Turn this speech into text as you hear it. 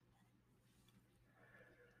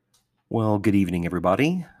Well, good evening,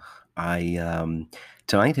 everybody. I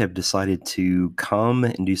tonight have decided to come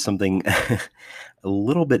and do something a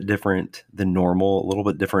little bit different than normal, a little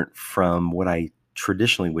bit different from what I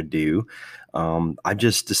traditionally would do. I've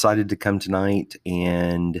just decided to come tonight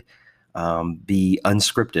and be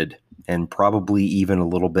unscripted and probably even a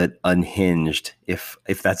little bit unhinged, if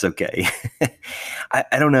that's okay.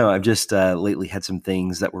 I don't know. I've just lately had some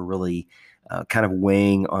things that were really kind of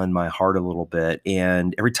weighing on my heart a little bit.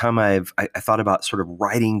 And every time I thought about sort of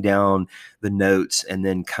writing down the notes and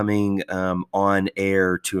then coming on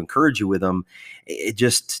air to encourage you with them, it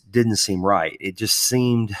just didn't seem right. It just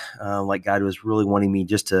seemed like God was really wanting me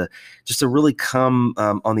just to really come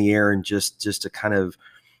on the air and just to kind of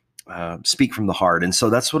speak from the heart. And so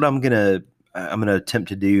that's what I'm gonna attempt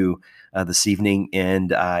to do this evening,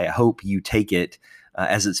 and I hope you take it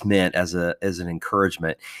as it's meant as an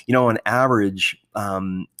encouragement. On average,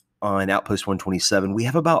 on Outpost 127, we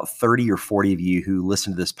have about 30 or 40 of you who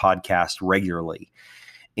listen to this podcast regularly.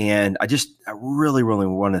 And I really, really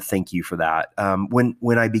want to thank you for that.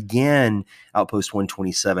 When I began Outpost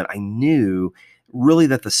 127, I knew really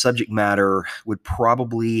that the subject matter would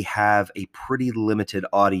probably have a pretty limited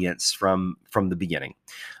audience from the beginning.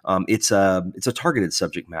 It's a targeted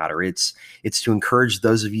subject matter. It's to encourage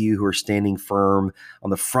those of you who are standing firm on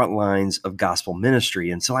the front lines of gospel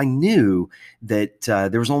ministry. And so I knew that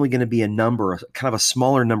there was only going to be kind of a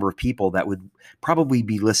smaller number of people that would probably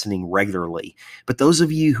be listening regularly. But those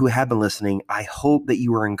of you who have been listening, I hope that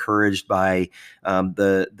you were encouraged by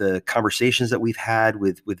the conversations that we've had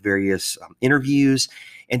with various interviews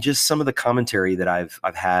and just some of the commentary that I've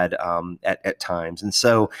had at times. And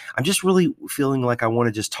so I'm just really feeling like I want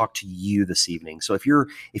to just talk to you this evening. So if you're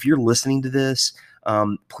listening to this,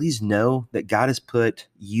 please know that God has put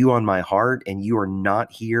you on my heart, and you are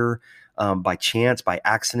not here by chance, by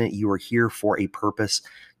accident. You are here for a purpose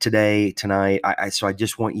today, tonight. So I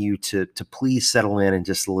just want you to please settle in and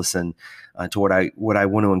just listen to what I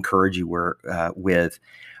want to encourage you with.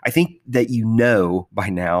 I think that by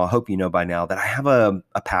now, I hope you know by now, that I have a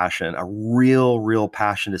passion, a real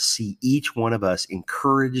passion to see each one of us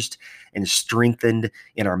encouraged and strengthened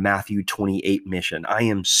in our Matthew 28 mission. I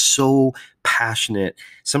am so passionate,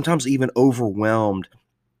 sometimes even overwhelmed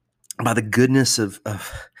by the goodness of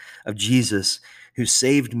Jesus, who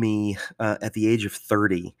saved me at the age of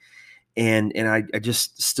 30. And I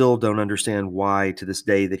just still don't understand why to this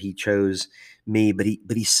day that he chose me, but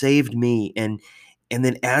he saved me. And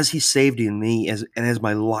then as he saved me, as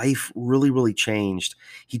my life really changed,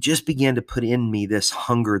 he just began to put in me this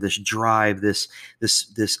hunger, this drive,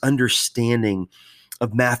 this understanding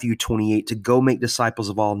of Matthew 28 to go make disciples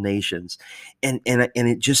of all nations. And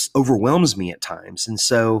it just overwhelms me at times. And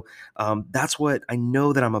so that's what I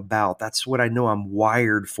know that I'm about. That's what I know I'm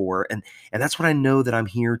wired for. And that's what I know that I'm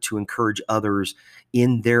here to encourage others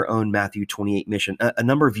in their own Matthew 28 mission. A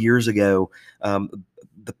number of years ago,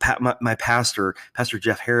 my pastor, Pastor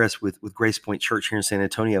Jeff Harris with Grace Point Church here in San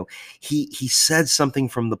Antonio, he said something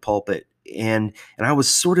from the pulpit, and I was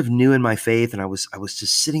sort of new in my faith, and I was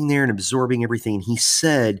just sitting there and absorbing everything. And he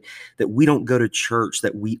said that we don't go to church,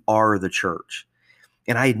 that we are the church.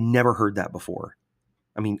 And I had never heard that before.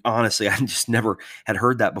 I mean, honestly, I just never had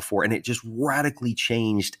heard that before, and it just radically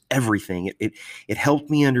changed everything. It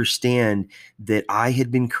helped me understand that I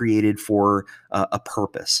had been created for a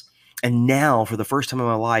purpose. And now, for the first time in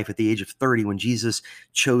my life, at the age of 30, when Jesus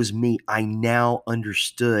chose me, I now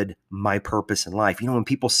understood my purpose in life. When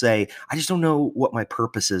people say, I just don't know what my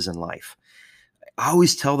purpose is in life, I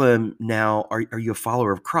always tell them now, are you a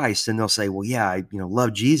follower of Christ? And they'll say, well, yeah, I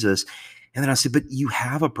love Jesus. And then I say, but you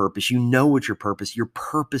have a purpose. You know what your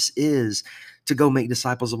purpose is, to go make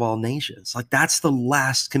disciples of all nations. Like, that's the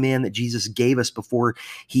last command that Jesus gave us before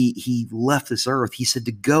he left this earth. He said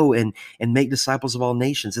to go and make disciples of all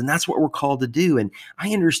nations. And that's what we're called to do. And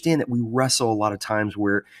I understand that we wrestle a lot of times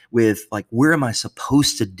where am I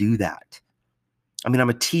supposed to do that? I mean,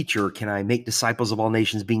 I'm a teacher. Can I make disciples of all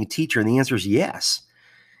nations being a teacher? And the answer is yes.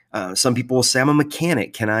 Some people will say, I'm a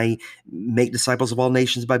mechanic. Can I make disciples of all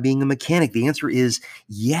nations by being a mechanic? The answer is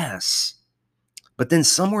yes. But then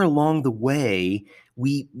somewhere along the way,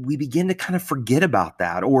 we begin to kind of forget about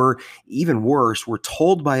that. Or even worse, we're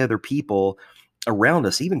told by other people around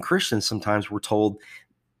us, even Christians sometimes, we're told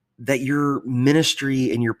that your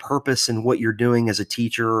ministry and your purpose and what you're doing as a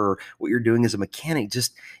teacher or what you're doing as a mechanic, it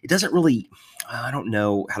doesn't really, I don't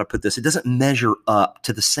know how to put this, it doesn't measure up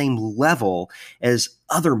to the same level as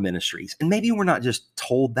other ministries. And maybe we're not just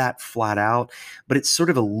told that flat out, but it's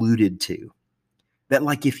sort of alluded to. That,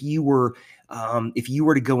 like, if you were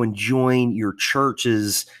to go and join your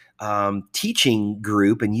church's teaching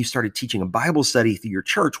group and you started teaching a Bible study through your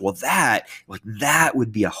church, well, that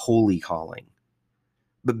would be a holy calling.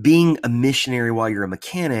 But being a missionary while you're a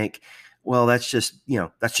mechanic, well, that's just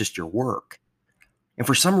your work. And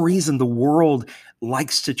for some reason, the world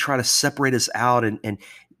likes to try to separate us out and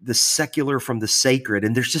the secular from the sacred.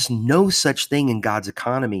 And there's just no such thing in God's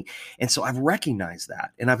economy. And so I've recognized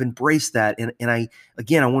that and I've embraced that. And I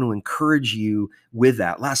want to encourage you with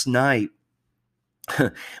that. Last night,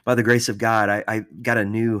 by the grace of God, I got a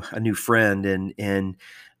new friend and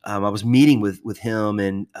I was meeting with him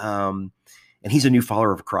and he's a new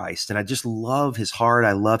follower of Christ. And I just love his heart.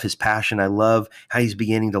 I love his passion. I love how he's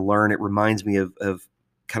beginning to learn. It reminds me of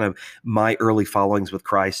kind of my early followings with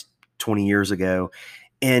Christ 20 years ago.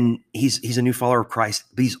 And he's a new follower of Christ,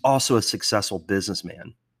 but he's also a successful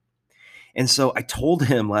businessman. And so I told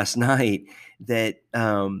him last night that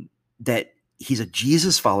that he's a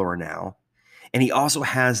Jesus follower now. And he also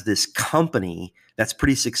has this company that's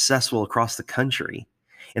pretty successful across the country.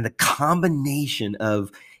 And the combination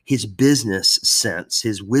of his business sense,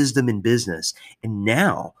 his wisdom in business, and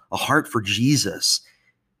now a heart for Jesus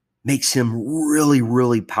makes him really,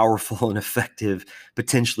 really powerful and effective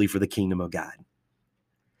potentially for the kingdom of God.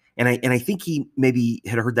 And I think he maybe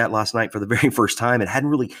had heard that last night for the very first time and hadn't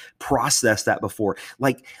really processed that before.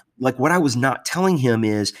 Like what I was not telling him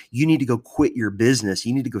is you need to go quit your business.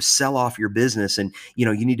 You need to go sell off your business and,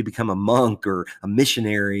 you need to become a monk or a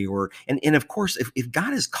missionary and of course, if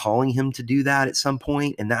God is calling him to do that at some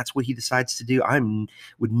point and that's what he decides to do,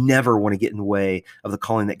 would never want to get in the way of the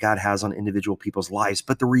calling that God has on individual people's lives.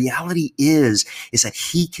 But the reality is that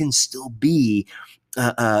he can still be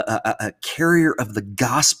a carrier of the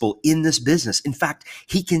gospel in this business. In fact,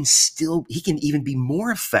 he can even be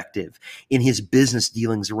more effective in his business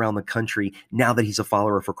dealings around the country now that he's a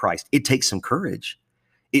follower for Christ. It takes some courage.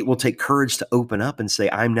 It will take courage to open up and say,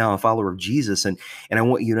 I'm now a follower of Jesus. And I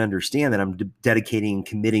want you to understand that I'm dedicating and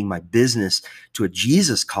committing my business to a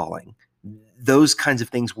Jesus calling. Those kinds of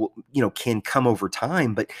things can come over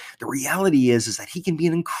time. But the reality is that he can be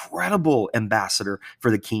an incredible ambassador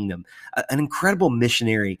for the kingdom, an incredible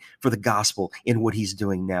missionary for the gospel in what he's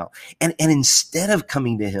doing now. And instead of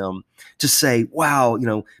coming to him to say, wow,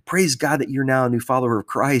 praise God that you're now a new follower of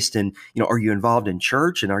Christ. And, are you involved in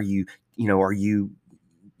church? And are you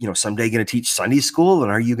someday going to teach Sunday school?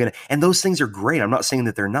 And are you going to, and those things are great. I'm not saying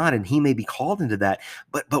that they're not, and he may be called into that,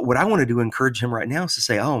 but what I want to do, encourage him right now is to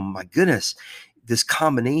say, oh my goodness, this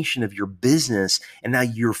combination of your business and now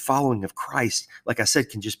your following of Christ, like I said,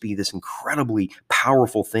 can just be this incredibly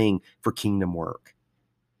powerful thing for kingdom work.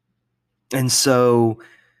 And so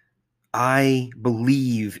I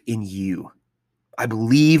believe in you. I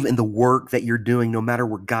believe in the work that you're doing, no matter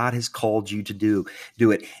where God has called you to do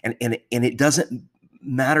it. And it doesn't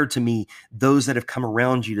matter to me, those that have come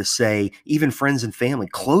around you to say, even friends and family,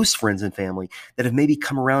 close friends and family that have maybe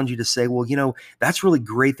come around you to say, well, that's really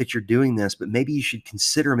great that you're doing this, but maybe you should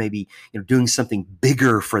consider doing something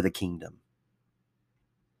bigger for the kingdom.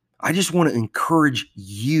 I just want to encourage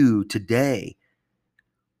you today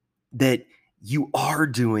that you are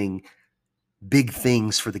doing big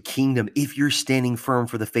things for the kingdom if you're standing firm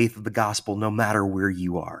for the faith of the gospel, no matter where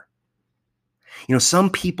you are. Some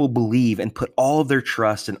people believe and put all of their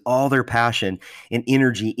trust and all their passion and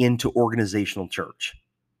energy into organizational church.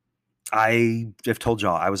 I have told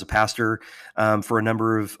y'all I was a pastor for a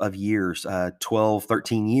number of years, 12,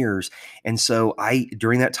 13 years. And so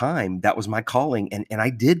during that time, that was my calling. And I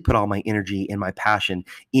did put all my energy and my passion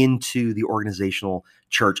into the organizational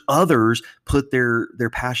church. Others put their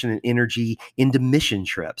passion and energy into mission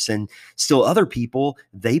trips. And still other people,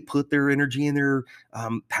 they put their energy and their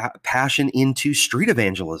passion into street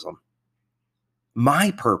evangelism.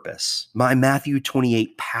 My purpose, my Matthew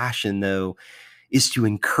 28 passion, though, is to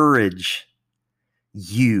encourage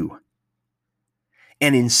you.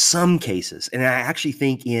 And in some cases, and I actually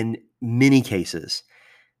think in many cases,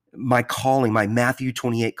 my calling, my Matthew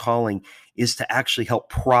 28 calling, is to actually help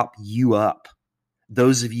prop you up.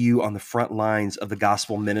 Those of you on the front lines of the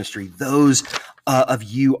gospel ministry, those of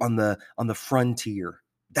you on the frontier.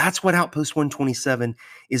 That's what Outpost 127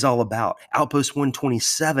 is all about. Outpost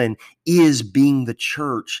 127 is being the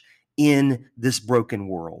church in this broken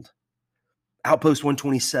world. Outpost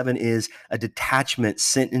 127 is a detachment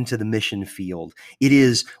sent into the mission field. It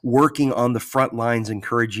is working on the front lines,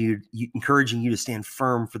 encouraging you to stand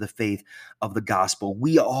firm for the faith of the gospel.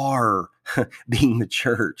 We are being the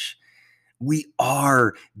church. We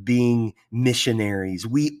are being missionaries.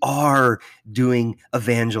 We are doing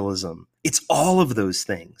evangelism. It's all of those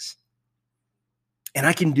things. And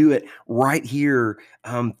I can do it right here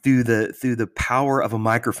through the power of a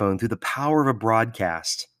microphone, through the power of a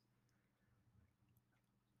broadcast.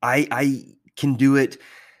 I can do it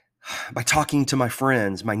by talking to my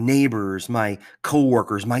friends, my neighbors, my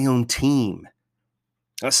coworkers, my own team.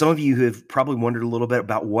 Some of you have probably wondered a little bit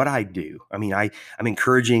about what I do. I mean, I'm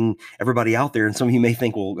encouraging everybody out there, and some of you may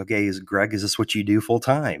think, well, okay, Greg, is this what you do full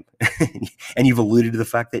time? And you've alluded to the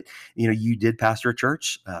fact that you did pastor a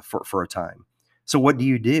church for a time. So what do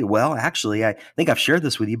you do? Well, actually, I think I've shared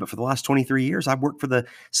this with you, but for the last 23 years, I've worked for the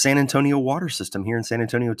San Antonio Water System here in San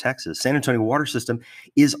Antonio, Texas. San Antonio Water System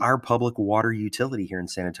is our public water utility here in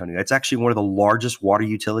San Antonio. It's actually one of the largest water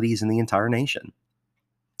utilities in the entire nation.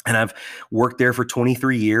 And I've worked there for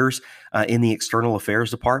 23 years in the external affairs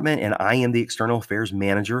department, and I am the external affairs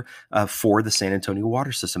manager for the San Antonio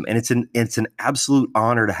Water System. And it's an absolute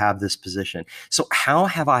honor to have this position. So how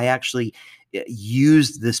have I actually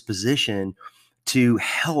used this position to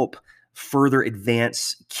help further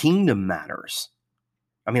advance kingdom matters?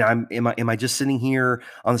 I mean, am I just sitting here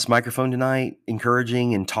on this microphone tonight,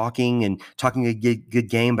 encouraging and talking a good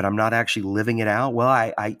game, but I'm not actually living it out? Well,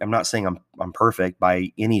 I'm not saying I'm perfect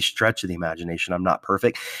by any stretch of the imagination. I'm not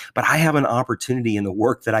perfect, but I have an opportunity in the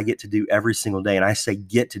work that I get to do every single day. And I say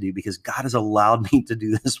get to do because God has allowed me to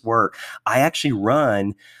do this work. I actually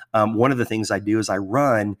run, one of the things I do is I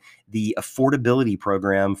run the affordability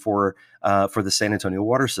program for the San Antonio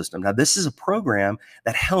Water System. Now, this is a program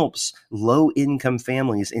that helps low-income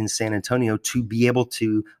families in San Antonio to be able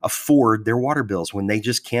to afford their water bills. When they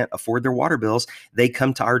just can't afford their water bills, they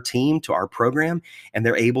come to our team, to our program, and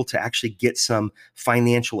they're able to actually get some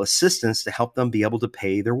financial assistance to help them be able to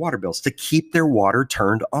pay their water bills, to keep their water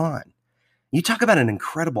turned on. You talk about an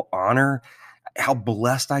incredible honor, how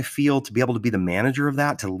blessed I feel to be able to be the manager of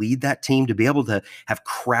that, to lead that team, to be able to have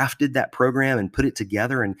crafted that program and put it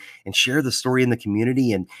together and share the story in the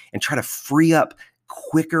community and try to free up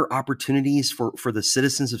quicker opportunities for the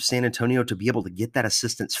citizens of San Antonio to be able to get that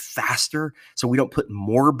assistance faster so we don't put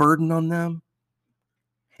more burden on them.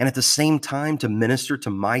 And at the same time, to minister to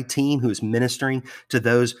my team who is ministering to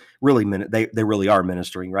those they really are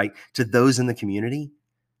ministering, right? To those in the community.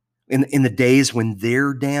 In the days when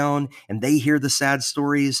they're down and they hear the sad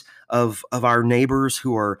stories of our neighbors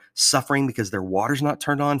who are suffering because their water's not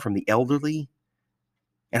turned on from the elderly.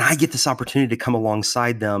 And I get this opportunity to come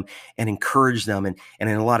alongside them and encourage them and in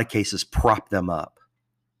a lot of cases, prop them up.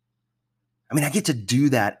 I mean, I get to do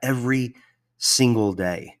that every single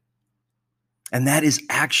day. And that is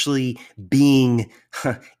actually being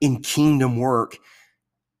in kingdom work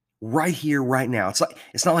right here, right now.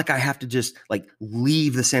 It's not like I have to just like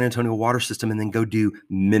leave the San Antonio Water System and then go do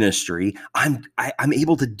ministry. I'm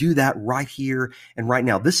able to do that right here and right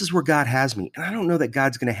now. This is where God has me, and I don't know that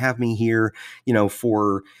God's going to have me here,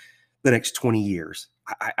 for the next 20 years.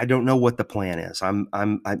 I don't know what the plan is.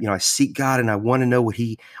 I seek God and I want to know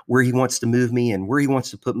where he wants to move me and where he wants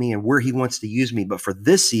to put me and where he wants to use me. But for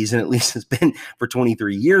this season, at least it's been for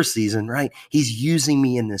 23 years season, right? He's using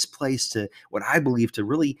me in this place to what I believe to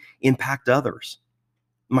really impact others.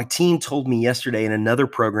 My team told me yesterday in another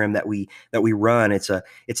program that we run.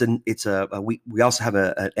 We also have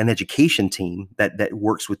an education team that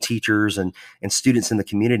works with teachers and students in the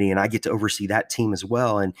community, and I get to oversee that team as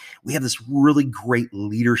well. And we have this really great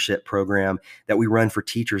leadership program that we run for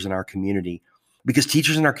teachers in our community, because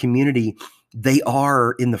teachers in our community, they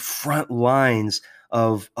are in the front lines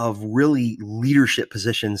of really leadership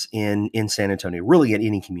positions in San Antonio, really in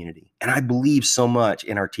any community. And I believe so much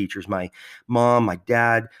in our teachers. My mom, my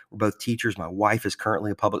dad were both teachers. My wife is currently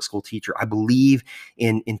a public school teacher. I believe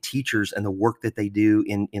in teachers and the work that they do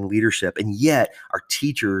in leadership. And yet our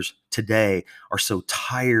teachers today are so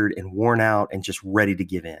tired and worn out and just ready to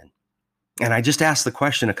give in. And I just asked the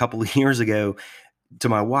question a couple of years ago to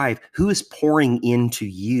my wife, who is pouring into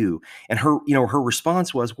you? And her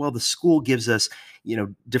response was, well, the school gives us,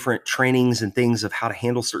 different trainings and things of how to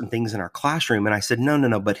handle certain things in our classroom. And I said,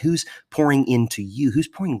 no, but who's pouring into you? Who's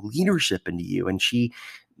pouring leadership into you? And she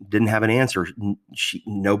didn't have an answer.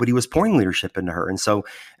 Nobody was pouring leadership into her. And so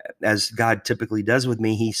as God typically does with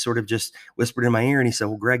me, he sort of just whispered in my ear and he said,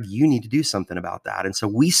 well, Greg, you need to do something about that. And so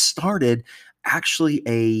we started actually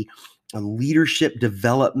a leadership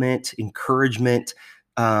development, encouragement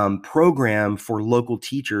program for local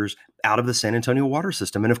teachers out of the San Antonio Water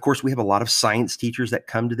System. And of course, we have a lot of science teachers that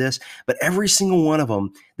come to this, but every single one of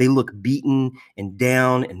them, they look beaten and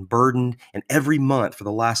down and burdened. And every month for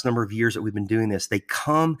the last number of years that we've been doing this, they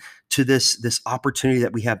come to this opportunity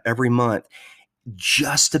that we have every month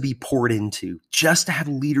just to be poured into, just to have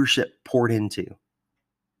leadership poured into.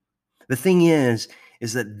 The thing is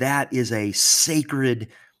that is a sacred,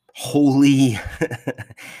 holy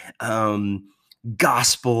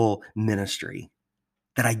gospel ministry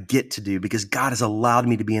that I get to do because God has allowed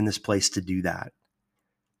me to be in this place to do that.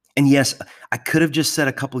 And yes, I could have just said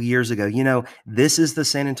a couple years ago, this is the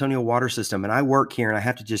San Antonio water system, and I work here, and I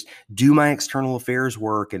have to just do my external affairs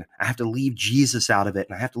work, and I have to leave Jesus out of it,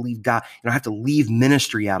 and I have to leave God, I have to leave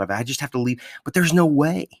ministry out of it. I just have to leave. But there's no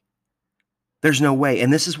way. There's no way.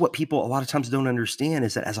 And this is what people a lot of times don't understand,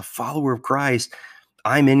 is that as a follower of Christ,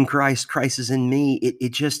 I'm in Christ, Christ is in me.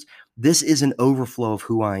 This is an overflow of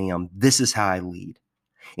who I am. This is how I lead.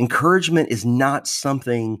 Encouragement is not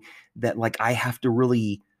something that like I have to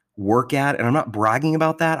really work at. And I'm not bragging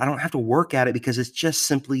about that. I don't have to work at it, because it's just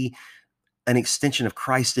simply an extension of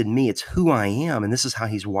Christ in me. It's who I am. And this is how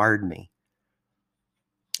he's wired me.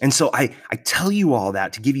 And so I tell you all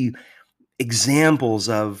that to give you examples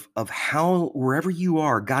of how wherever you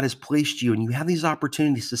are, God has placed you, and you have these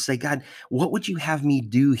opportunities to say, God, what would you have me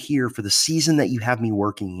do here for the season that you have me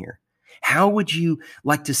working here? How would you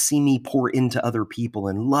like to see me pour into other people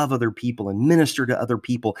and love other people and minister to other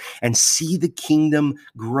people and see the kingdom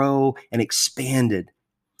grow and expanded?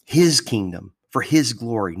 His kingdom for his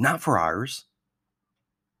glory, not for ours.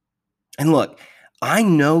 And look, I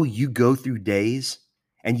know you go through days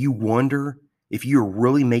and you wonder if you're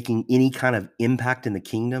really making any kind of impact in the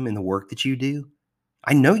kingdom in the work that you do.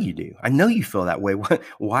 I know you do. I know you feel that way.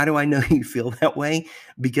 Why do I know you feel that way?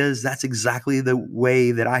 Because that's exactly the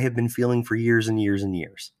way that I have been feeling for years and years and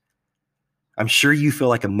years. I'm sure you feel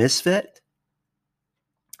like a misfit.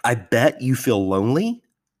 I bet you feel lonely.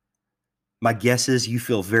 My guess is you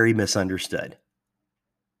feel very misunderstood.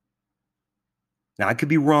 Now, I could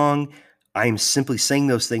be wrong. I am simply saying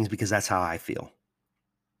those things because that's how I feel.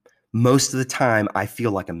 Most of the time, I feel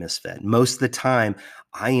like a misfit. Most of the time,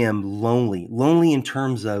 I am lonely in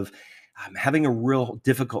terms of I'm having a real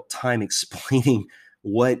difficult time explaining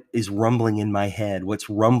what is rumbling in my head, what's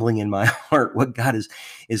rumbling in my heart, what God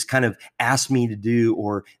is kind of asked me to do,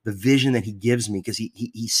 or the vision that he gives me, because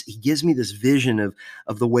he gives me this vision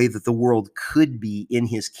of the way that the world could be in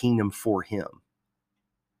his kingdom for him.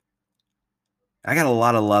 I got a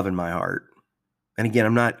lot of love in my heart. And again,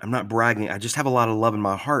 I'm not bragging. I just have a lot of love in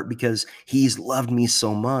my heart because he's loved me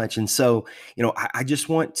so much. And so, I just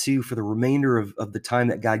want to, for the remainder of the time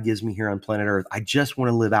that God gives me here on planet Earth, I just want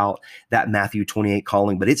to live out that Matthew 28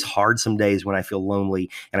 calling. But it's hard some days when I feel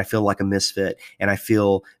lonely and I feel like a misfit and I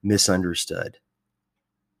feel misunderstood.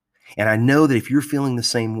 And I know that if you're feeling the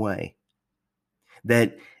same way,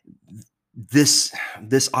 that this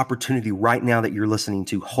opportunity right now that you're listening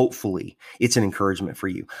to, hopefully it's an encouragement for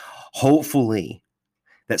you. Hopefully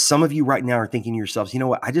that some of you right now are thinking to yourselves, you know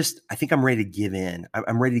what, I think I'm ready to give in.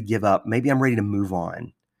 I'm ready to give up. Maybe I'm ready to move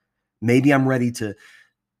on. Maybe I'm ready to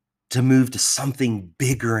move to something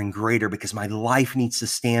bigger and greater because my life needs to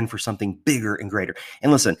stand for something bigger and greater. And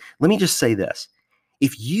listen, let me just say this.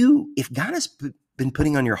 If God has been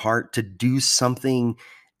putting on your heart to do something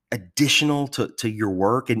additional to your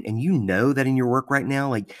work, and you know that in your work right now,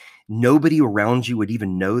 like nobody around you would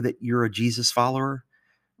even know that you're a Jesus follower,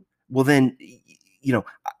 well then,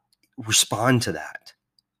 respond to that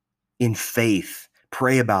in faith.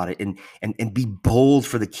 Pray about it and be bold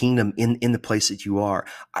for the kingdom in the place that you are.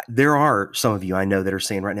 There are some of you I know that are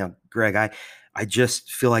saying right now, Greg, I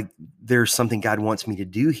just feel like there's something God wants me to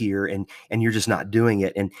do here, and you're just not doing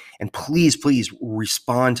it. And please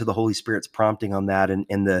respond to the Holy Spirit's prompting on that, and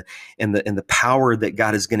the power that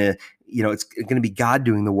God is going to, it's going to be God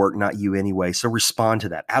doing the work, not you anyway. So respond to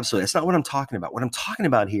that. Absolutely. That's not what I'm talking about. What I'm talking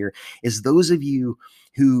about here is those of you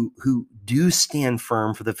who do stand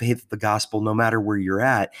firm for the faith of the gospel, no matter where you're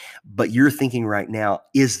at, but you're thinking right now,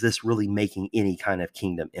 is this really making any kind of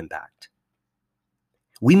kingdom impact?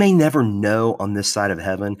 We may never know on this side of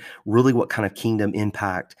heaven really what kind of kingdom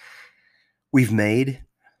impact we've made,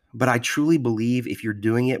 but I truly believe if you're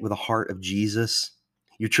doing it with a heart of Jesus,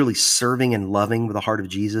 you're truly serving and loving with the heart of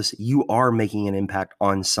Jesus, you are making an impact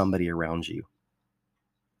on somebody around you.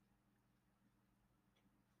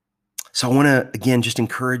 So I want to, again, just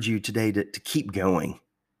encourage you today to keep going.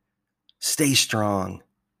 Stay strong.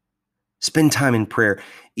 Spend time in prayer.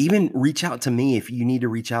 Even reach out to me if you need to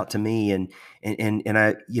reach out to me. And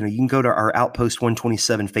I, you can go to our Outpost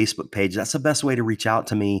 127 Facebook page. That's the best way to reach out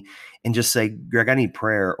to me and just say, Greg, I need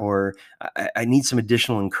prayer, or I need some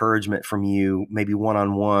additional encouragement from you, maybe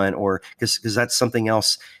one-on-one, or because that's something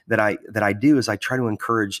else that I do is I try to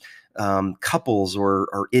encourage couples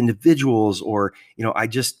or individuals, or,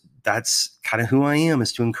 that's kind of who I am,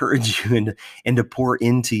 is to encourage you and to pour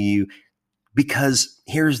into you. Because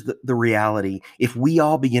here's the reality. If we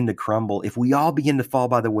all begin to crumble, if we all begin to fall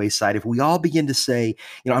by the wayside, if we all begin to say,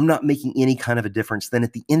 I'm not making any kind of a difference, then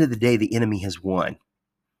at the end of the day, the enemy has won.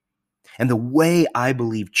 And the way I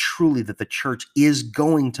believe truly that the church is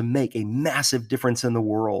going to make a massive difference in the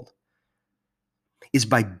world is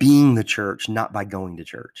by being the church, not by going to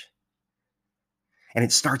church. And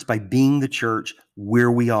it starts by being the church where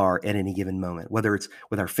we are at any given moment, whether it's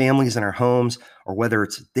with our families and our homes, or whether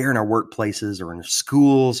it's there in our workplaces or in our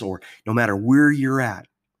schools, or no matter where you're at,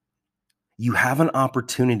 you have an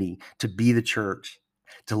opportunity to be the church,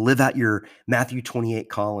 to live out your Matthew 28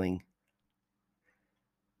 calling,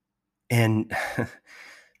 and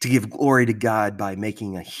to give glory to God by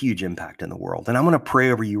making a huge impact in the world. And I'm going to pray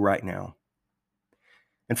over you right now.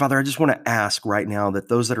 And Father, I just want to ask right now that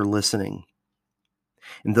those that are listening,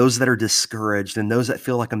 and those that are discouraged, and those that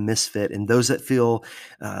feel like a misfit, and those that feel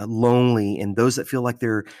lonely, and those that feel like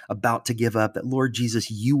they're about to give up, that Lord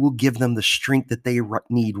Jesus, you will give them the strength that they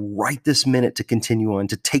need right this minute to continue on,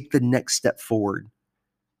 to take the next step forward.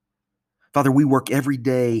 Father, we work every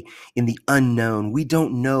day in the unknown. We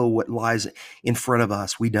don't know what lies in front of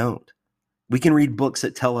us. We don't. We can read books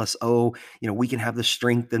that tell us, oh, we can have the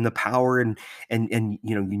strength and the power and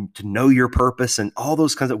to know your purpose and all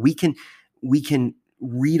those kinds of, we can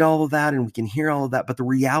read all of that and we can hear all of that. But the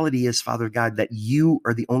reality is, Father God, that you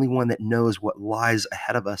are the only one that knows what lies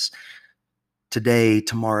ahead of us today,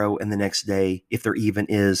 tomorrow, and the next day, if there even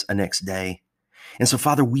is a next day. And so,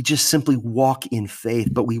 Father, we just simply walk in faith,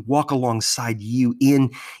 but we walk alongside you in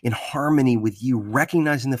harmony with you,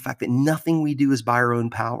 recognizing the fact that nothing we do is by our own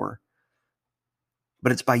power,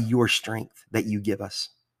 but it's by your strength that you give us.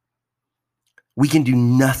 We can do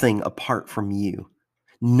nothing apart from you,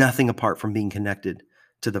 nothing apart from being connected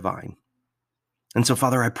to the vine. And so,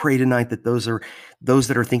 Father, I pray tonight that those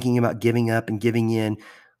that are thinking about giving up and giving in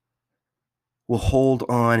will hold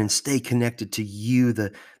on and stay connected to you,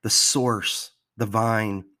 the source, the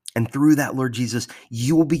vine. And through that, Lord Jesus,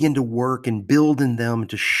 you will begin to work and build in them,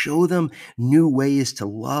 to show them new ways to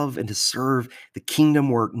love and to serve the kingdom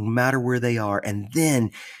work, no matter where they are. And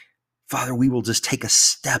then, Father, we will just take a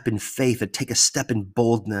step in faith and take a step in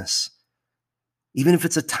boldness, even if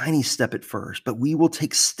it's a tiny step at first, but we will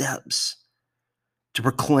take steps to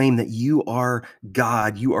proclaim that you are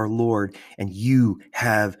God, you are Lord, and you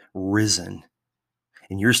have risen.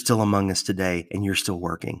 And you're still among us today, and you're still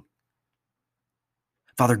working.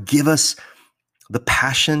 Father, give us the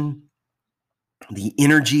passion, the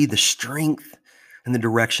energy, the strength, and the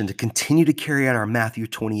direction to continue to carry out our Matthew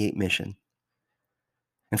 28 mission.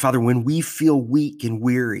 And Father, when we feel weak and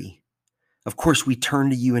weary, of course, we turn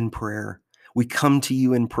to you in prayer. We come to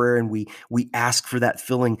you in prayer and we ask for that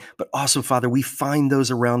filling. But also, Father, we find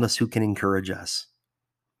those around us who can encourage us.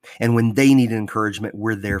 And when they need encouragement,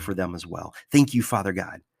 we're there for them as well. Thank you, Father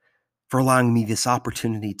God, for allowing me this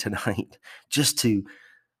opportunity tonight just to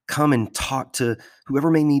come and talk to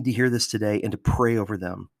whoever may need to hear this today and to pray over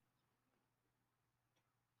them.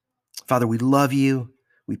 Father, we love you.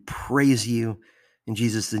 We praise you. And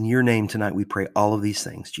Jesus, in your name tonight, we pray all of these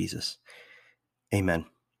things, Jesus. Amen.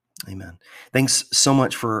 Amen. Thanks so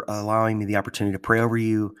much for allowing me the opportunity to pray over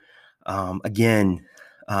you. Again,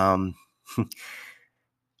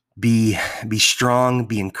 be strong,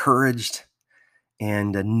 be encouraged,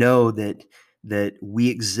 and know that we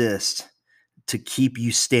exist to keep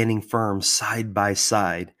you standing firm side by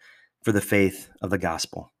side for the faith of the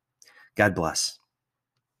gospel. God bless.